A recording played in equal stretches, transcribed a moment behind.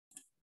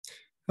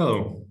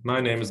Hello,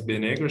 my name is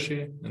Beni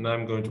Egressy, and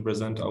I'm going to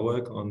present our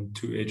work on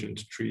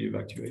two-agent tree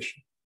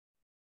evacuation.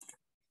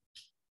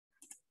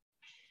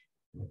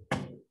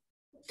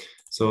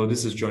 So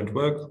this is joint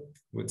work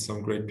with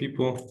some great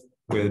people,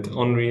 with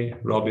Henri,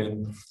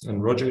 Robin,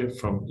 and Roger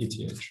from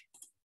ETH.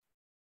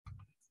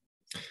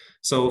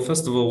 So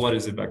first of all, what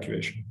is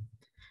evacuation?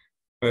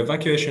 Well,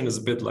 evacuation is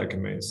a bit like a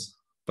maze,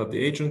 but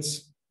the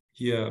agents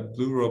here,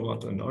 blue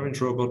robot and orange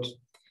robot,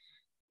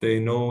 they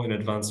know in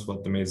advance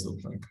what the maze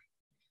looks like.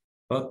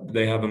 But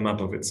they have a map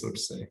of it, so to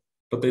say.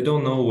 But they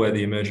don't know where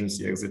the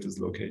emergency exit is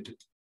located.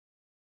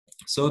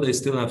 So they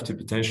still have to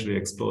potentially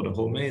explore the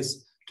whole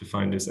maze to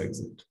find this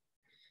exit.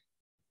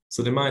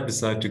 So they might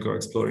decide to go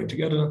exploring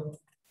together,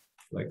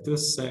 like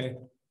this, say,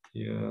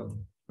 here,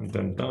 and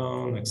then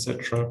down,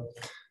 etc.,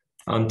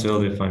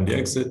 until they find the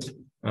exit,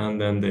 and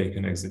then they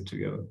can exit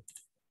together.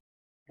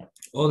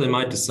 Or they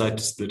might decide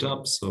to split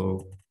up,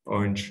 so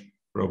orange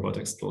robot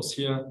explores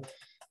here,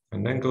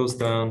 and then goes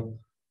down,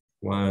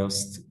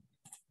 whilst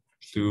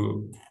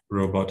blue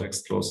robot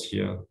explores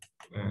here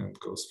and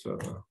goes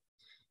further,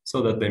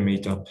 so that they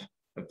meet up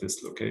at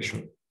this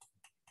location.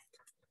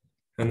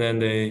 And then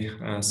they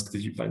ask,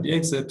 did you find the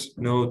exit?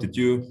 No, did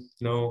you?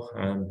 No,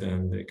 and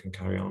then they can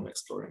carry on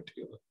exploring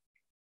together.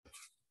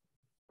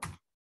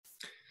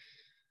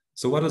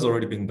 So what has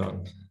already been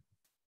done?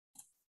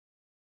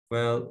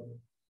 Well,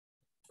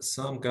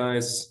 some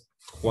guys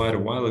quite a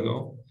while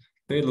ago,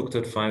 they looked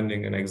at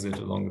finding an exit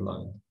along the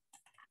line.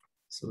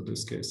 So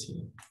this case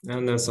here.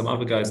 And then some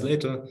other guys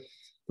later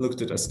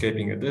looked at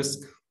escaping a disk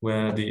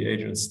where the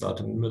agents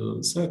start in the middle of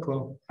the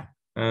circle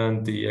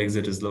and the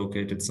exit is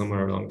located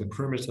somewhere along the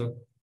perimeter.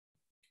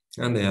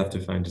 And they have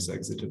to find this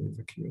exit and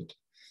evacuate.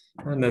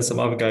 And then some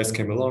other guys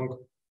came along.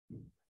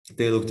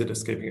 They looked at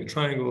escaping a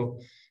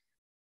triangle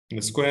in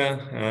a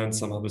square, and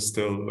some others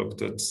still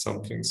looked at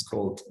some things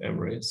called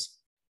M-rays.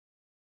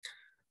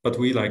 But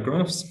we like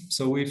graphs,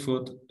 so we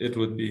thought it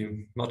would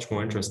be much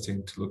more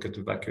interesting to look at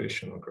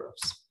evacuation on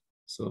graphs.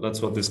 So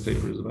that's what this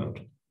paper is about.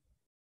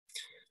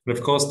 And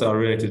of course, there are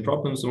related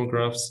problems on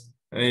graphs.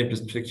 And in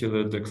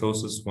particular, the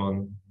closest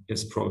one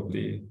is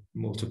probably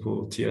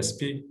multiple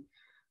TSP,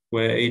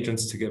 where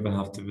agents together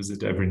have to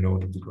visit every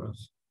node of the graph.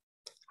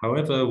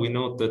 However, we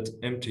note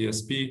that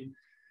MTSP,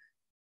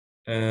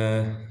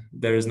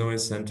 there is no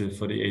incentive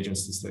for the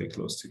agents to stay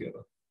close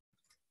together.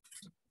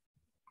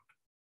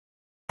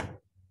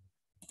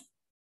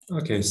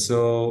 Okay,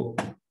 so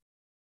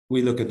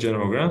we look at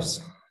general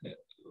graphs.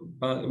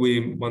 But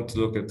we want to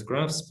look at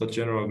graphs, but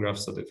general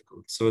graphs are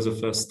difficult. So as a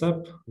first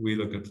step, we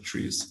look at the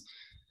trees.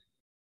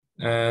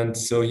 And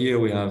so here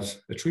we have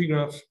a tree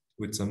graph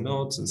with some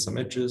nodes and some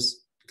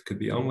edges. It could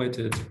be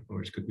unweighted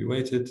or it could be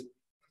weighted.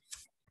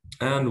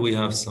 And we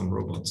have some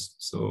robots.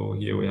 So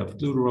here we have a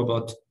blue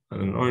robot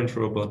and an orange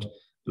robot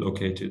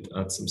located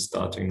at some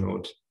starting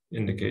node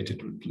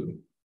indicated with blue.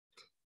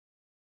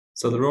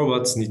 So the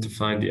robots need to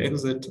find the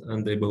exit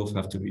and they both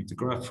have to read the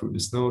graph through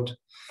this node.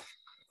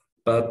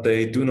 But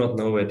they do not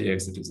know where the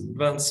exit is in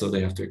advance, so they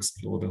have to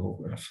explore the whole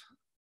graph.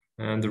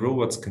 And the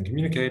robots can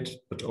communicate,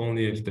 but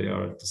only if they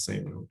are at the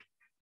same node.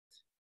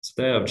 So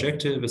their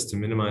objective is to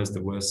minimize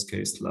the worst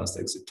case last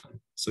exit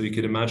time. So you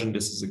could imagine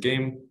this is a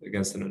game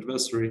against an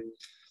adversary.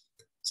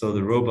 So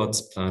the robots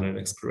plan an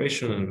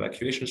exploration and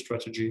evacuation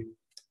strategy,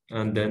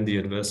 and then the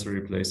adversary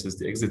places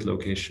the exit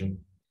location,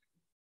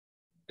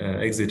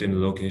 exit in the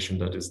location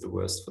that is the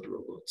worst for the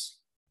robots.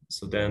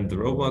 So then the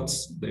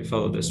robots, they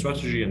follow their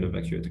strategy and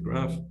evacuate the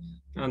graph.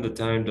 And the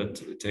time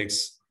that it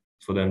takes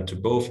for them to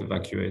both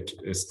evacuate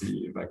is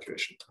the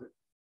evacuation time.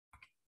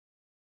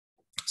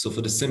 So for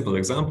this simple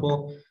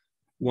example,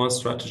 one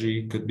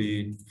strategy could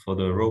be for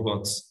the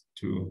robots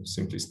to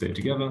simply stay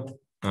together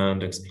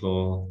and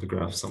explore the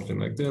graph something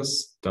like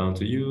this, down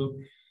to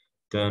U,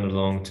 then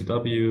along to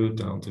W,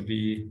 down to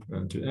V,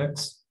 and to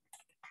X.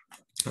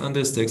 And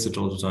this takes a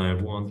total time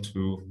of 1,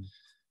 2,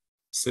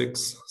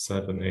 6,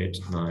 7, 8,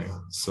 9.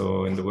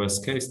 So in the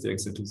worst case, the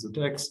exit is at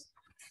X,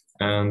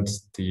 and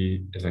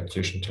the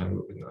evacuation time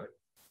will be 9.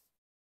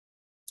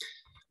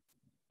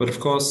 But of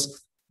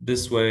course,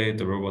 this way,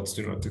 the robots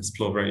do not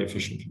explore very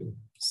efficiently.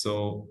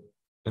 So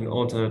an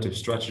alternative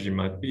strategy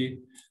might be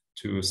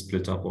to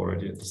split up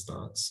already at the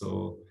start.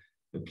 So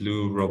the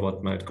blue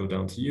robot might go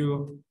down to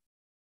U,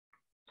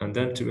 and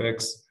then to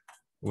X,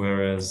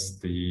 whereas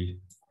the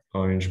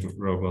orange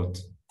robot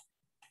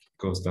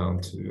goes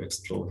down to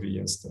explore V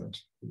instead,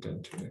 and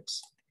then to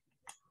X.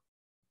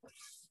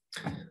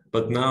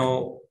 But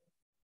now,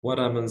 what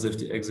happens if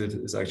the exit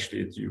is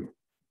actually at U?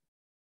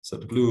 So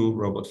the blue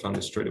robot found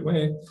it straight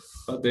away,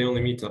 but they only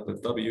meet up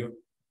at W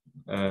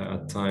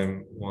at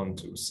time 1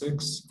 to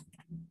 6.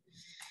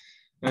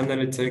 And then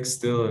it takes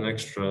still an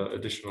extra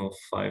additional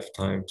 5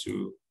 time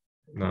to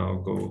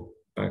now go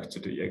back to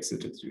the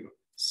exit at U.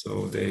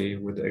 So they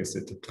would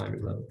exit at time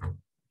 11.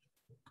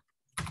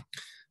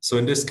 So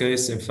in this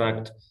case, in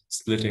fact,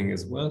 splitting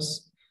is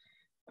worse.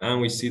 And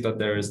we see that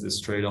there is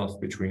this trade-off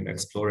between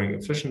exploring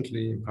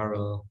efficiently in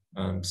parallel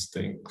and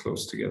staying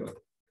close together.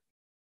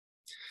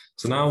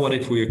 So now what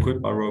if we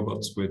equip our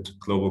robots with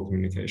global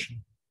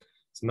communication?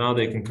 So now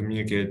they can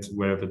communicate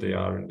wherever they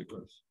are in the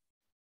graph.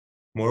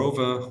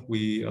 Moreover,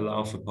 we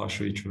allow for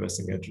partially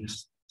traversing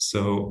edges.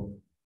 So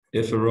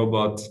if a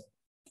robot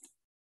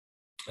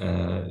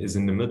is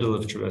in the middle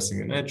of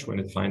traversing an edge, when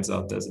it finds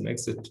out there's an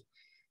exit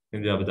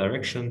in the other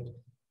direction,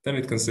 then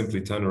it can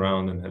simply turn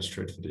around and head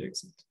straight for the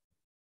exit.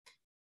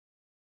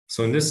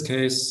 So in this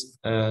case,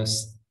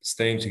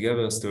 staying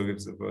together still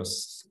gives the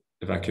worst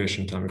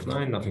evacuation time of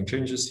 9, nothing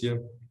changes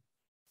here.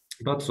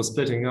 But for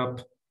splitting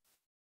up,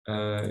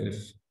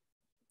 if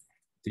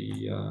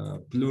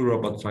the blue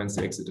robot finds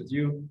the exit at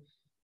U,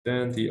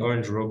 then the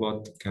orange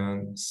robot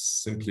can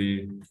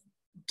simply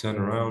turn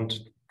around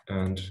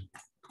and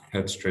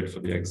head straight for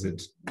the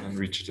exit and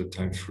reach it at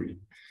time 3.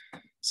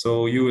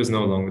 So U is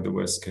no longer the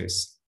worst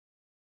case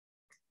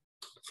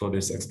for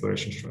this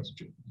exploration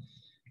strategy.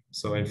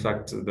 So in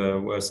fact,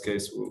 the worst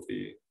case will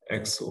be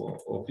X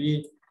or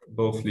V,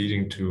 both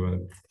leading to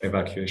an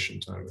evacuation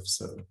time of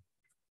 7.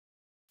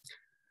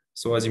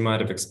 So as you might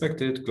have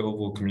expected,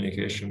 global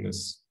communication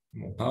is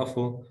more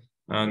powerful,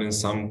 and in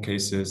some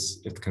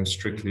cases, it can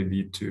strictly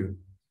lead to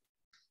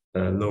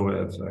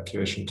lower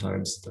evacuation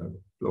times than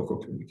local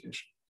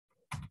communication.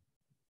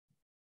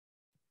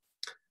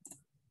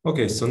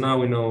 Okay, so now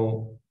we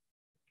know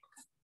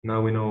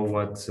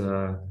what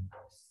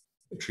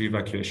tree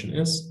evacuation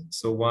is.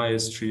 So why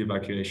is tree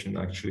evacuation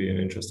actually an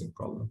interesting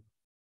problem?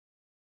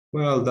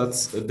 Well,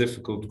 that's a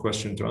difficult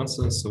question to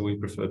answer, so we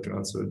prefer to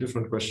answer a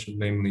different question,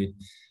 namely,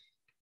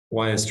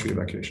 why is tree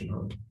evacuation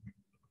hard?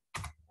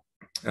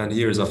 And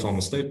here is our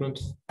formal statement,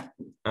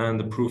 and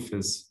the proof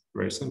is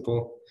very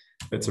simple.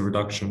 It's a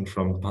reduction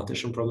from the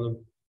partition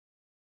problem.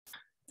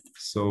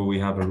 So we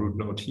have a root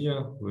node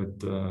here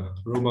with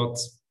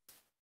robots,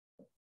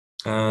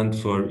 and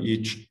for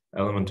each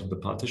element of the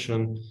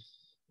partition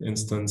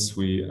instance,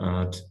 we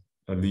add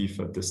a leaf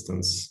at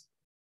distance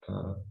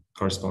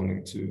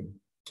corresponding to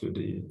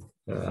the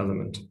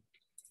element.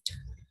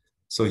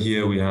 So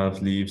here we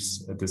have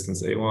leaves at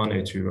distance A1,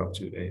 A2 up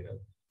to AN.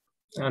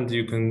 And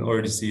you can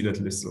already see that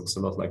this looks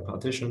a lot like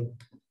partition,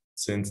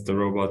 since the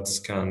robots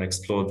can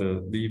explore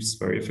the leaves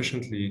very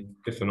efficiently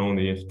if and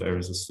only if there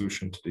is a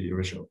solution to the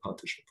original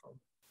partition problem.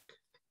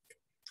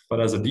 But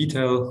as a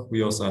detail,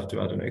 we also have to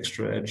add an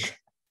extra edge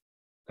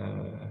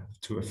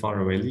to a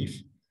faraway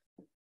leaf,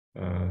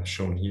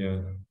 shown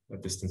here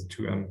at distance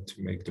 2m,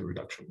 to make the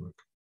reduction work.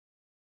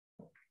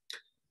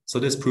 So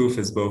this proof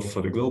is both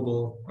for the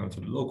global and for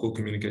the local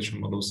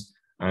communication models,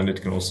 and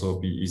it can also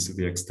be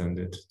easily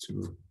extended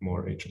to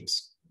more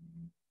agents.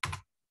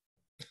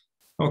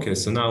 Okay,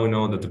 so now we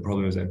know that the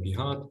problem is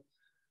NP-hard,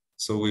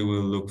 so we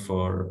will look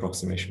for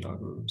approximation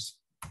algorithms.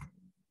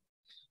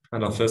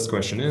 And our first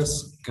question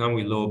is, can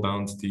we lower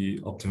bound the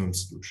optimum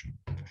solution?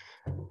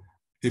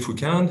 If we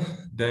can,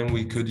 then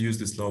we could use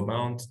this lower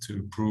bound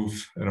to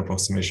prove an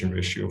approximation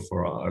ratio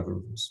for our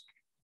algorithms.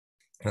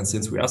 And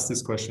since we asked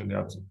this question,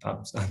 the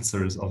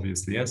answer is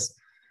obviously yes.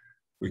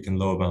 We can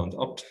lower bound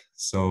opt.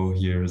 So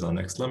here is our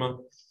next lemma.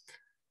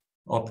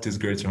 Opt is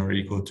greater than or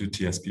equal to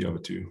TSP over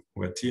 2,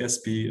 where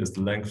TSP is the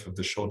length of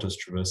the shortest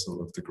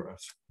traversal of the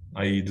graph,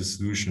 i.e. the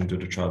solution to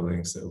the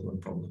traveling salesman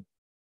problem.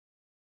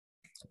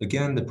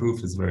 Again, the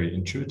proof is very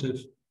intuitive.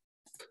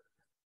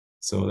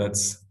 So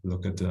let's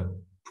look at the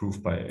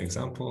proof by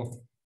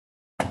example.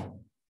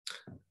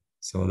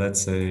 So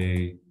let's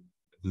say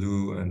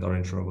blue and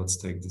orange robots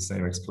take the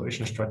same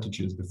exploration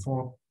strategy as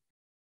before,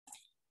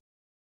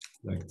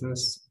 like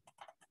this.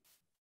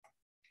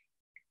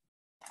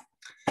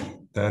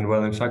 Then,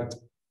 well, in fact,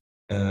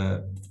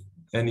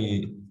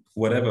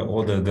 whatever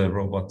order the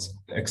robots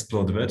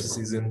explore the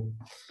vertices in,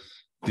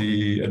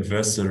 the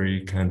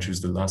adversary can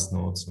choose the last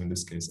node, so in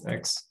this case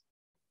X,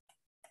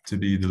 to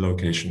be the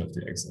location of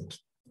the exit.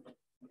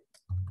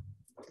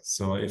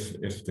 So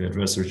if the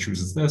adversary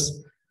chooses this,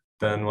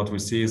 then what we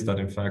see is that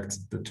in fact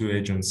the two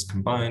agents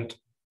combined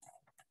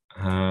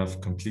have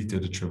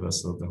completed the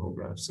traversal of the whole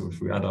graph. So if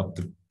we add up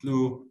the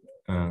blue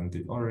and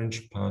the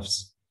orange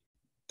paths,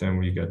 then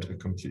we get a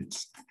complete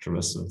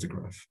traversal of the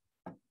graph.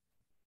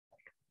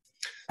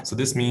 So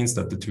this means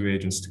that the two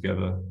agents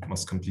together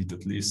must complete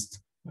at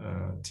least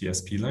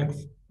TSP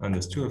length, and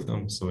there's 2 of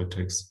them, so it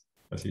takes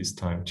at least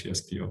time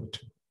TSP over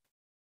 2.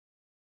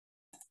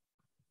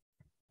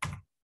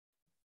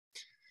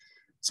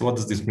 So what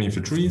does this mean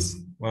for trees?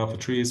 Well, for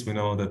trees, we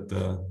know that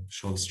the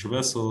shortest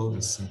traversal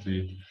is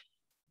simply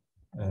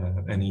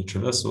any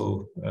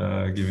traversal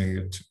giving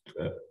it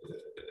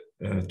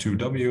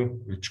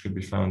 2W, which could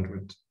be found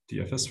with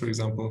DFS, for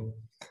example.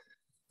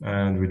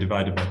 And we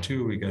divide it by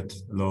 2, we get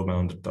a lower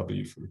bound of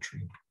W for a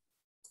tree.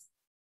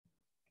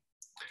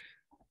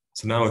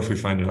 So now if we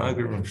find an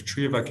algorithm for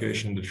tree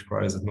evacuation that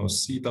requires at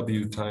most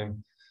CW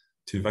time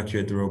to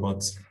evacuate the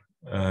robots,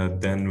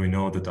 then we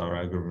know that our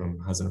algorithm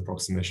has an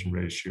approximation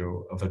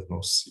ratio of at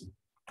most C.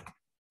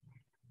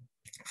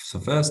 So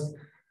first,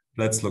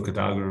 let's look at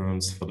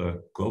algorithms for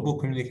the global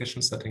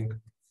communication setting.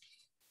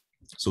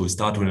 So we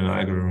start with an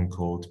algorithm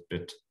called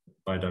BIT,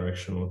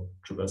 bidirectional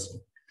traversal.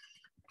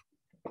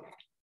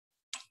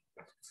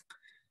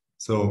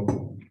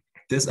 So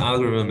this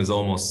algorithm is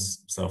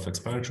almost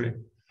self-explanatory.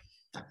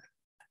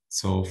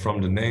 So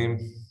from the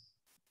name,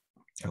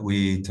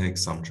 we take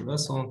some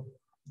traversal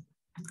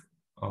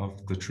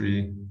of the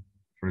tree,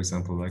 for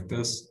example, like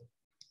this.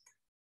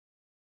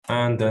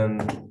 And then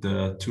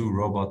the two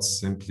robots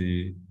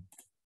simply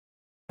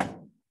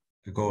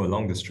go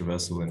along this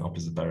traversal in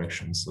opposite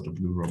directions. So the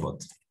blue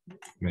robot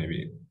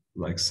maybe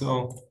like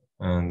so,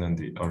 and then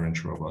the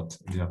orange robot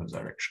in the other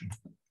direction.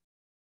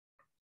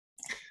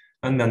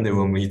 And then they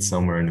will meet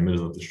somewhere in the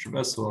middle of this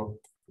traversal,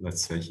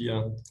 let's say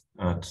here,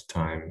 at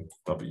time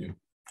W.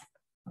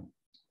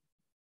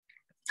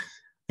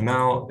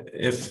 Now,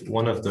 if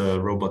one of the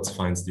robots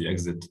finds the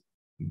exit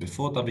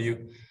before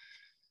W,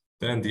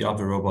 then the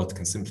other robot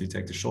can simply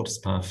take the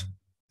shortest path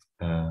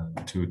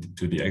to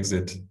the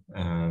exit.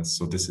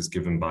 So this is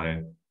given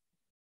by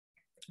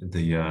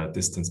the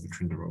distance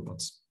between the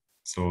robots.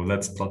 So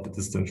let's plot the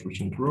distance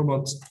between the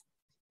robots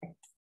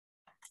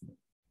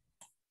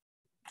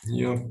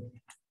here.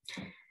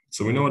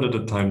 So we know that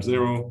at time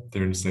 0,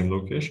 they're in the same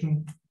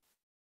location.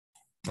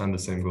 And the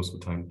same goes for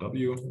time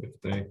W if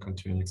they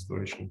continue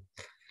exploration.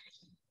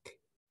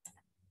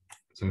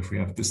 So if we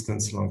have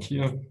distance along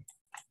here,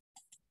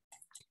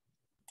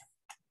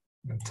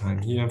 and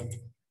time here,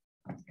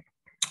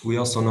 we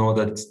also know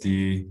that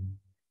the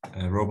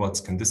robots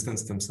can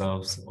distance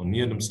themselves or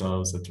near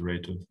themselves at the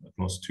rate of at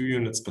most 2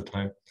 units per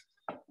time.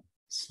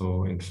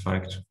 So in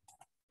fact,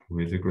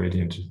 with the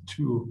gradient of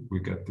 2, we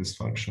get this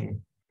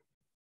function.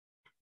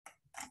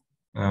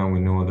 And we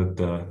know that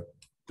the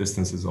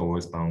distance is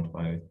always bound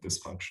by this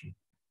function.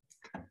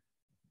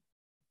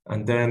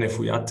 And then if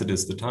we add to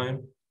this the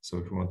time, so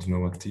if we want to know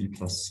what t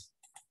plus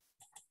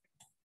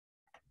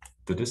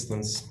the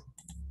distance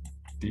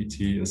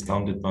dt is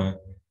bounded by,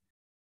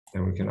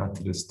 then we can add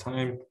to this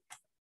time.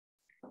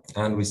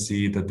 And we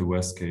see that the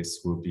worst case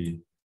will be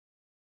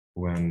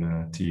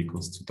when t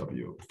equals to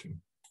w over 2.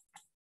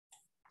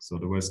 So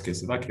the worst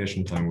case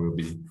evacuation time will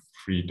be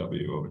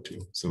 3w over 2.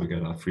 So we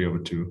get our 3 over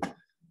 2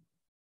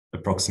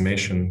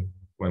 approximation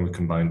when we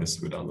combine this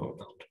with our lower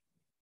bound.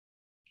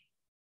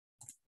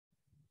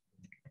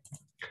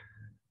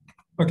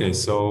 Okay,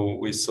 so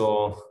we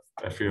saw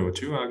a 3 over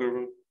 2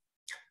 algorithm,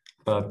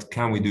 but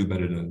can we do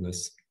better than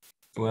this?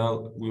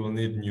 Well, we will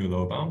need a new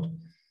lower bound.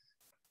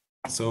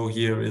 So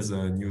here is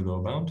a new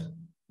lower bound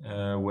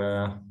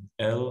where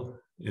L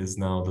is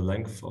now the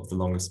length of the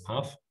longest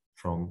path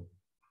from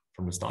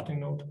the starting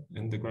node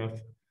in the graph.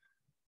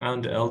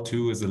 And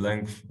L2 is the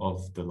length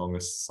of the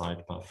longest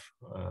side path.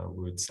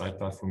 With side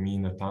path, we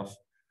mean a path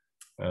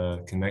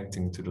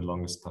connecting to the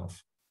longest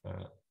path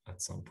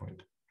at some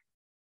point.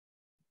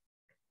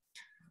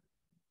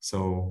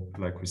 So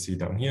like we see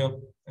down here,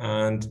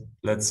 and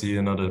let's see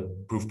another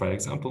proof by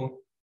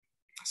example.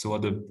 So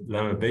what the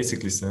lemma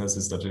basically says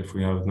is that if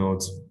we have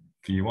nodes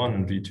V1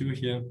 and V2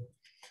 here,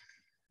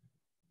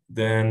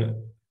 then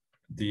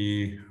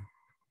the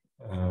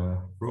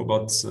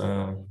robots,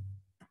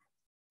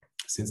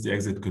 since the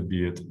exit could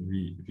be at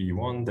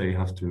V1, they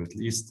have to at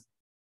least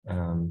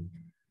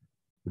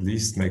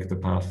make the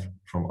path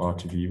from R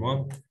to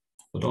V1.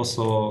 But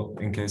also,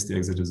 in case the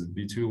exit is at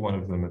V2, one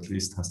of them at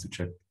least has to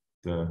check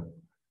the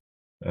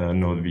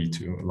node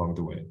V2 along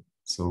the way.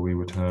 So we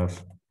would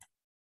have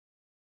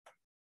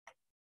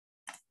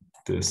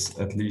this,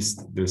 at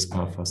least this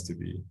path has to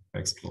be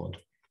explored.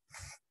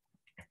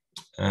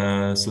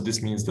 So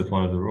this means that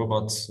one of the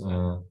robots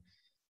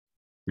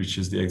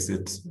reaches the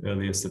exit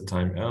earliest at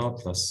time L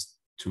plus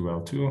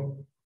 2L2,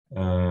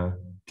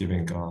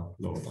 giving our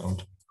lower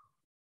bound.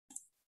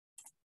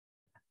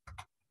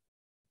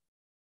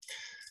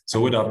 So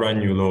with our brand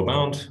new lower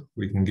bound,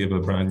 we can give a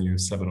brand new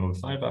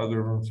 7/5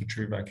 algorithm for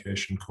tree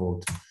evacuation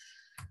called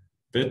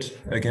BIT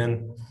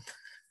again.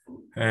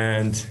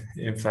 And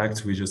in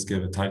fact, we just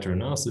give a tighter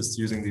analysis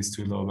using these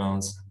two lower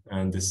bounds,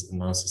 and this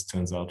analysis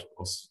turns out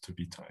also to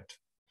be tight.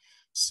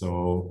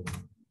 So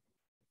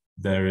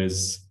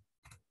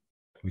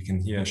we can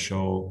here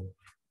show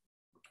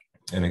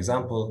an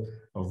example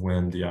of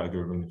when the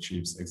algorithm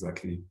achieves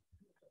exactly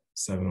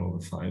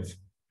 7/5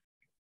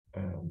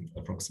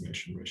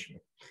 approximation ratio.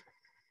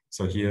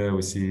 So here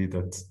we see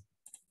that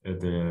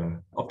the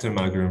optimum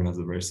algorithm has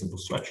a very simple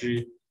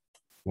strategy.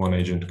 One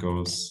agent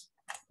goes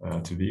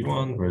to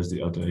V1, whereas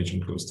the other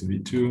agent goes to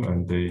V2,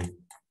 and they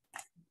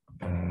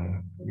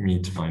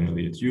meet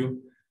finally at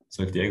U.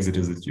 So if the exit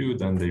is at U,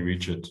 then they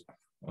reach it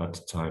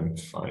at time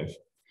 5.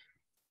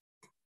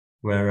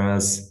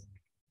 Whereas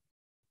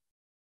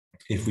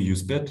if we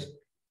use BIT,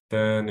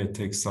 then it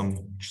takes some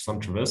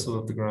traversal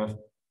of the graph,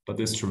 but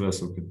this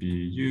traversal could be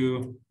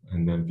U,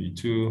 and then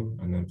V2,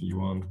 and then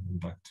V1, and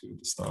back to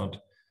the start.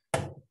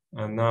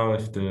 And now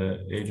if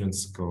the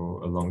agents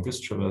go along this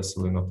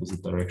traversal in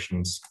opposite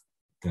directions,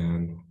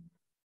 then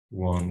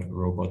one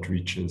robot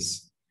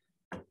reaches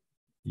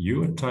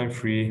U at time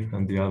 3,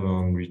 and the other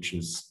one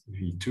reaches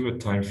V2 at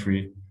time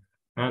 3.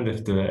 And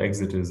if the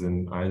exit is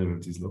in either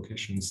of these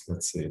locations,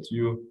 let's say at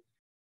U,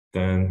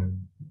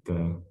 then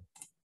the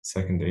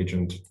second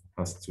agent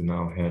has to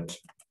now head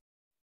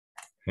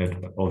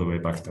all the way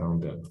back down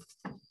there,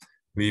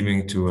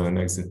 leading to an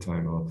exit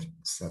time of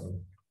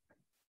 7.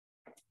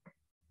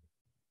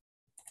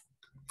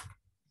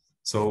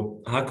 So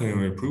how can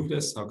we improve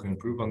this? How can we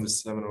improve on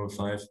this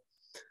 7/5?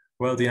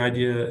 Well, the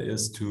idea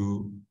is to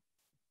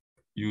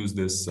use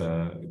this,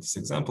 this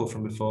example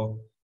from before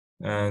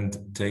and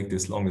take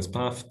this longest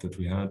path that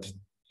we had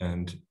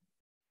and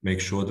make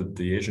sure that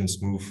the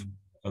agents move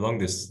along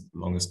this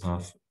longest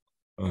path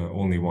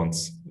only once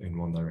in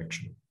one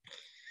direction.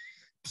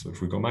 So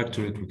if we go back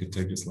to it, we could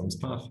take this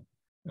longest path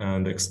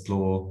and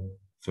explore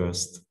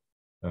first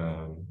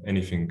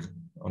anything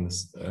on this,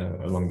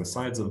 along the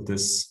sides of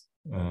this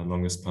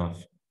longest path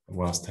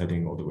whilst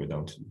heading all the way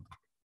down to U.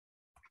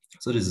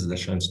 So this is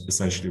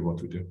essentially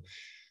what we do.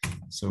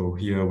 So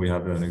here we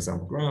have an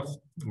example graph.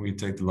 We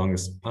take the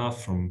longest path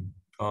from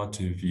R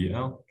to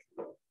VL,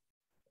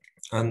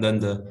 and then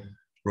the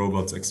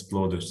robots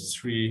explore the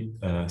tree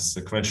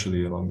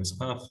sequentially along this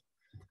path,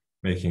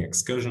 making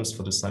excursions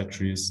for the side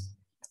trees.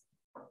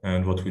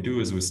 And what we do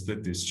is we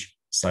split these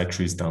side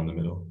trees down the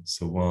middle.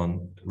 So one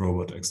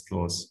robot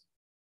explores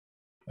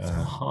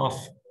half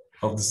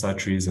of the side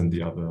trees and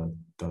the other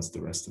does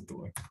the rest of the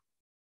work.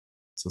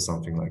 So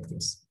something like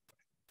this.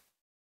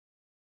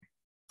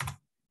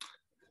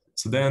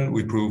 So then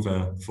we prove a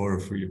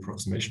 4/3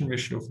 approximation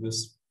ratio for this.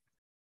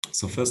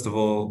 So first of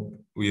all,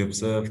 we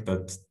observe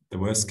that the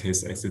worst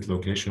case exit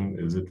location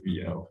is at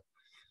VL.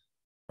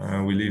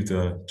 And we leave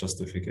the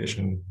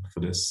justification for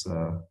this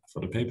for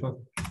the paper.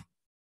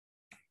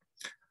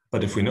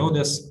 But if we know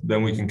this,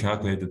 then we can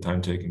calculate the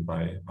time taken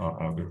by our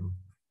algorithm.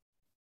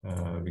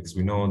 Because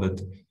we know that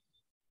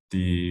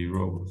the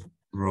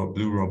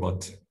blue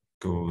robot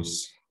goes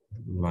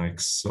like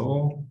so,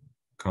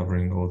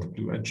 covering all the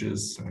blue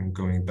edges and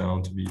going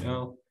down to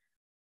VL,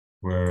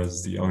 whereas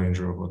the orange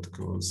robot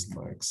goes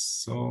like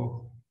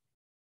so,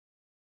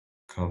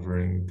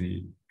 covering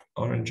the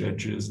orange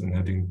edges and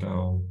heading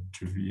down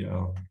to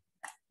VL.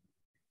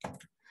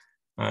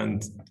 And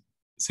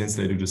since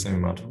they do the same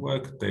amount of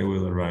work, they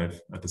will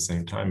arrive at the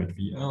same time at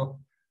VL.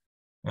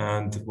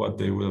 And what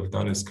they will have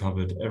done is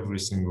covered every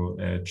single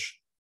edge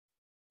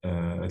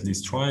at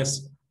least twice,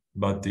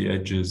 but the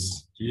edges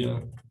here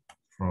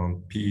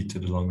from P to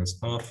the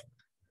longest path,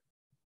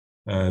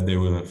 they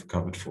will have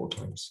covered 4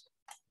 times.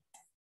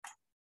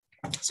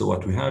 So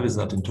what we have is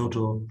that in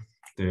total,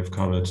 they have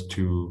covered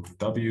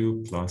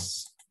 2W plus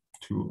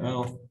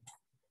 2L,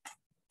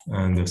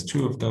 and there's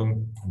 2 of them,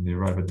 and they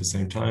arrive at the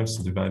same time.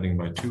 So dividing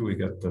by 2, we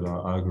get that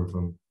our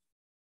algorithm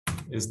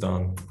is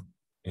done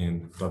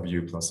in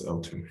W plus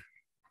L2.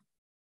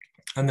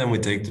 And then we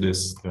take to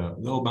this the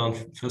lower bound,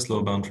 first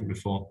lower bound from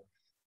before,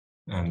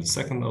 and the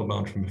second lower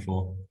bound from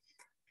before,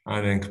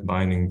 and then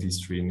combining these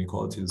 3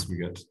 inequalities, we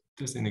get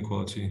this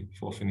inequality,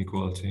 4th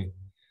inequality.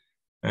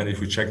 And if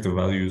we check the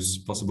values,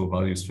 possible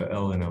values for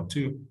L and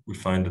L2, we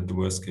find that the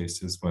worst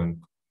case is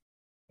when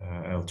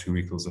L2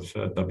 equals a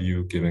third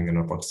W, giving an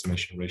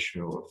approximation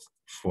ratio of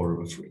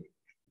 4/3.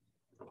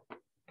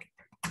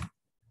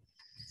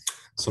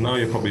 So now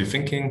you're probably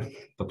thinking,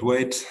 but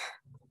wait,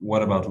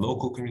 what about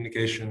local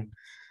communication?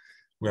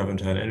 We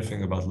haven't heard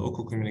anything about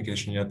local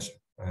communication yet,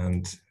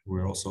 and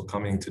we're also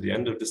coming to the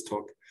end of this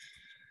talk.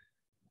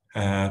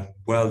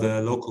 Well,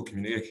 the local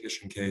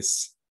communication case,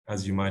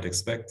 as you might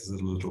expect, is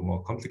a little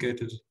more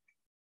complicated.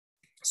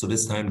 So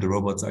this time the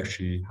robots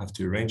actually have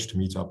to arrange to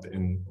meet up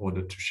in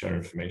order to share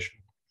information.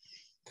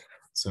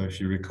 So if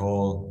you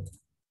recall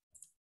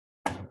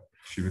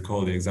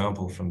the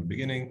example from the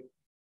beginning,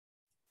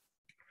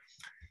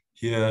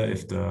 here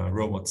if the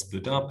robots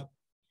split up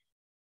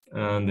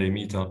and they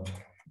meet up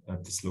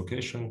at this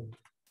location,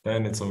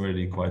 then it's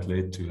already quite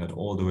late to head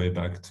all the way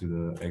back to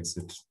the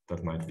exit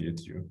that might be at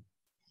U.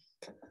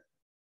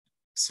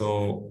 So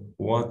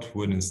what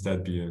would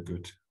instead be a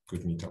good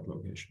meetup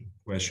location?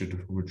 Where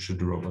should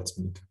the robots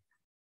meet?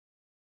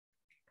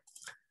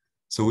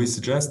 So we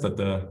suggest that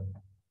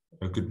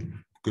a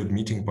good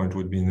meeting point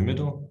would be in the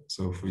middle.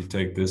 So if we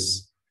take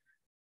this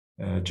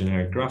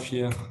generic graph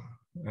here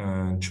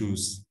and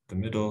choose the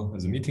middle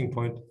as a meeting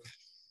point,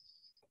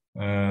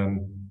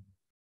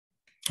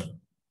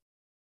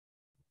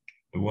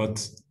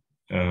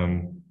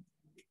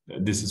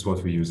 this is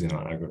what we use in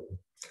our algorithm.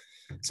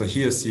 So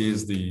here C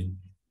is the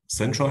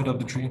centroid of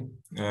the tree,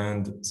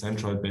 and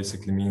centroid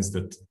basically means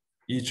that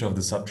each of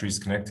the subtrees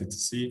connected to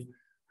C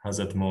has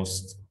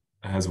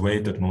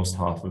weight at most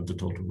half of the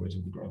total weight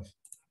of the graph.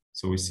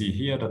 So we see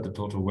here that the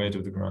total weight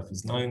of the graph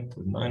is 9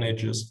 with 9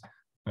 edges,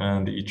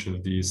 and each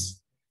of these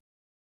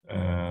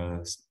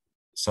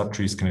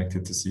subtrees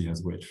connected to C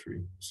has weight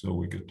 3. So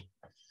we're good.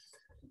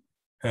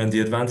 And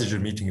the advantage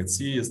of meeting at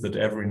C is that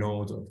every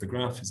node of the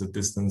graph is a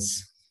distance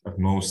at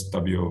most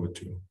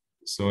W/2.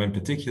 So in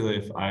particular,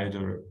 if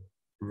either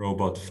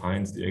robot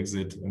finds the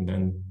exit and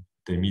then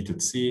they meet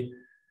at C,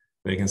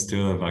 they can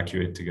still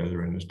evacuate together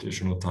in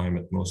additional time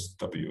at most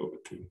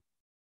W/2.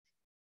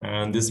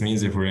 And this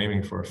means if we're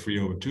aiming for a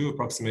 3/2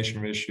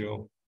 approximation ratio,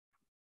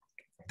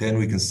 then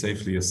we can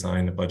safely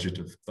assign a budget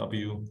of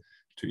W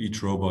to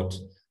each robot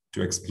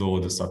to explore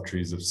the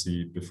subtrees of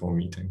C before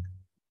meeting.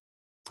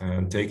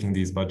 And taking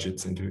these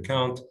budgets into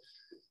account,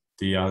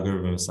 the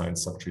algorithm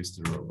assigns subtrees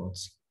to the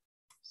robots.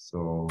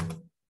 So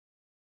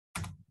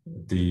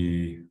the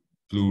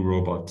blue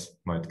robot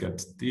might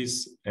get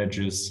these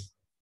edges,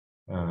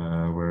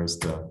 whereas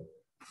the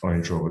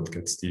orange robot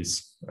gets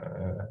these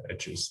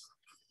edges.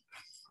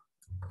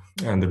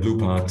 And the blue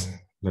part,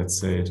 let's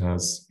say it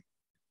has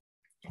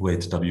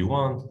weight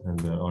W1 and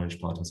the orange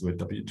part has weight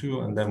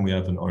W2, and then we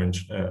have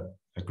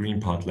a green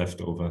part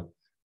left over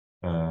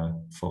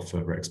for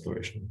further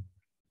exploration.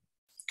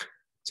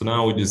 So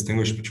now we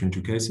distinguish between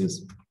two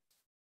cases.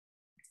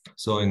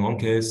 So in one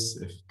case,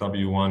 if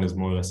W1 is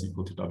more or less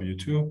equal to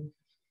W2,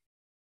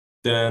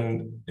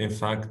 then in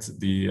fact,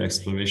 the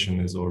exploration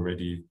is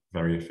already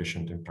very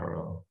efficient in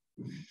parallel.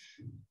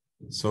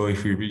 So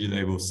if we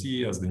relabel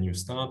C as the new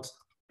start,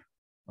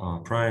 R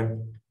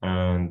prime,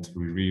 and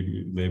we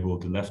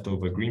relabel the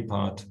leftover green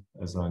part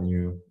as our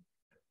new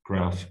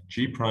graph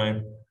G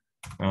prime,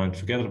 and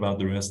forget about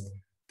the rest,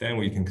 then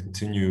we can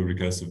continue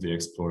recursively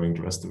exploring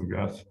the rest of the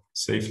graph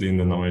safely in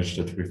the knowledge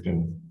that we've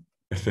been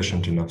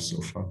efficient enough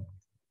so far.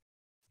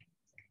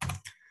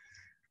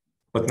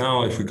 But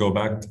now if we go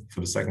back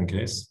for the second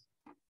case,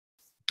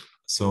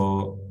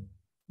 so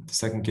the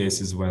second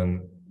case is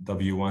when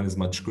W1 is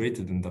much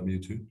greater than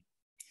W2,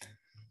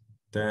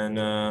 then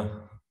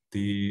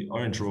the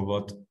orange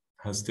robot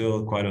has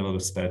still quite a lot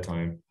of spare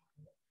time.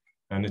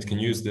 And it can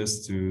use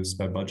this to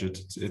spare budget.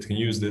 It can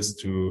use this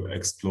to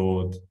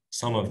explore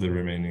some of the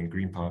remaining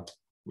green part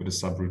with a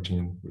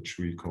subroutine, which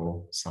we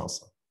call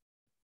salsa.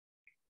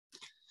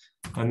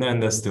 And then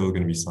there's still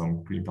going to be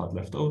some green part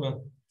left over.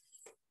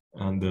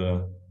 And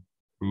the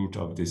root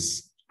of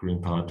this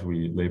green part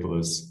we label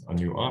as a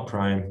new R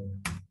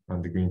prime,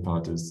 and the green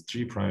part is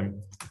G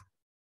prime.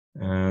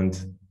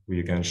 And we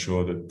again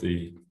show that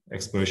the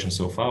exploration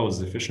so far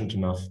was efficient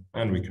enough,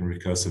 and we can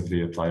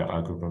recursively apply our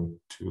algorithm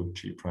to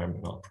G prime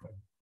and R prime.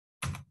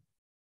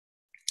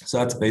 So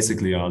that's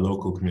basically our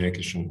local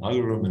communication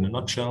algorithm in a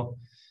nutshell.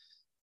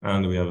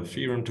 And we have a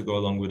theorem to go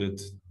along with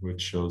it,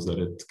 which shows that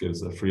it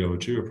gives a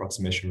 3/2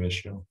 approximation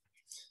ratio.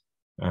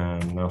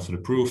 And now for the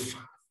proof,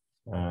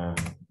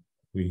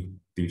 we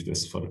leave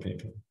this for the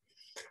paper.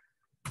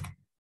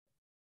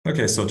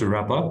 Okay, so to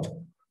wrap up,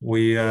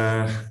 we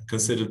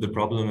considered the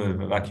problem of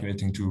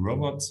evacuating two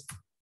robots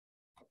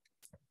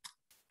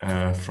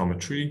from a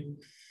tree,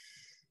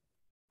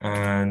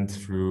 and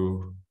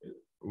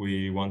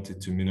we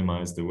wanted to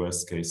minimize the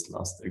worst case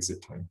last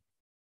exit time.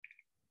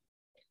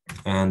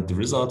 And the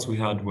results we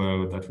had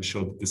were that we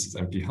showed that this is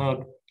NP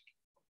hard.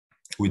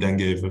 We then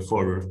gave a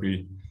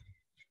 4/3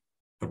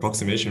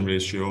 approximation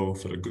ratio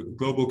for the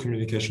global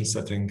communication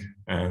setting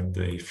and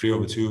a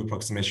 3/2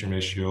 approximation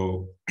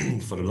ratio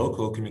for the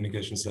local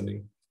communication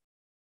setting.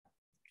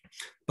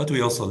 But we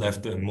also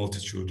left a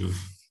multitude of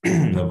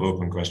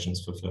open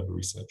questions for further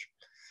research.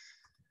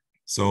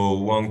 So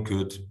one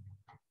could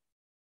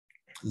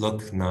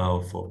look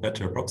now for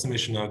better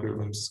approximation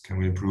algorithms. Can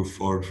we improve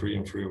 4/3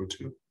 and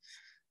 3/2?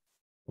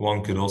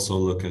 One could also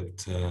look at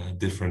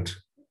different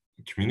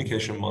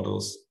communication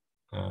models,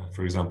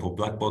 for example,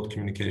 blackboard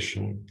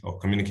communication or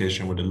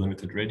communication with a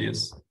limited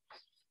radius.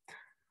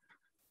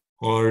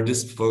 Or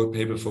this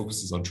paper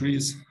focuses on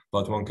trees,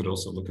 but one could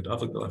also look at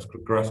other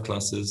graph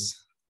classes.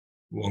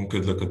 One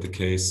could look at the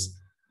case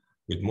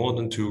with more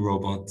than two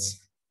robots,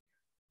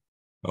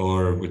 or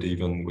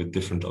even with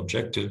different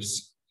objectives.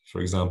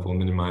 For example,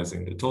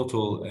 minimizing the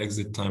total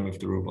exit time of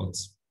the robots.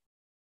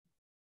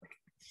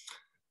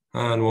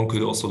 And one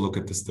could also look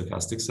at the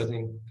stochastic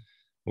setting,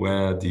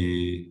 where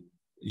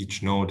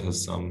each node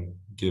has some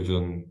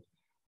given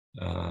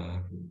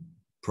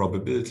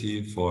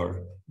probability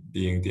for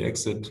being the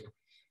exit.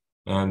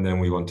 And then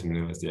we want to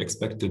minimize the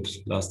expected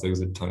last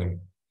exit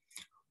time.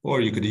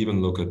 Or you could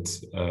even look at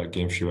a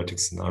game theoretic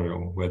scenario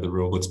where the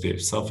robots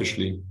behave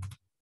selfishly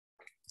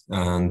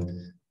and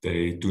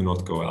they do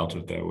not go out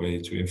of their way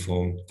to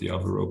inform the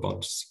other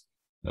robots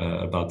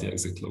about the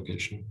exit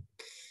location.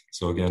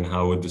 So again,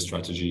 how would the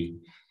strategy,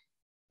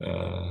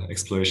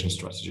 exploration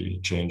strategy,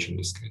 change in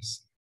this case?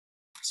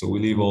 So we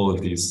leave all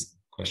of these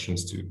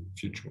questions to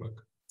future work.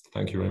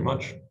 Thank you very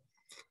much,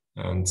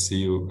 and see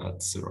you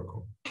at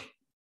Sirocco.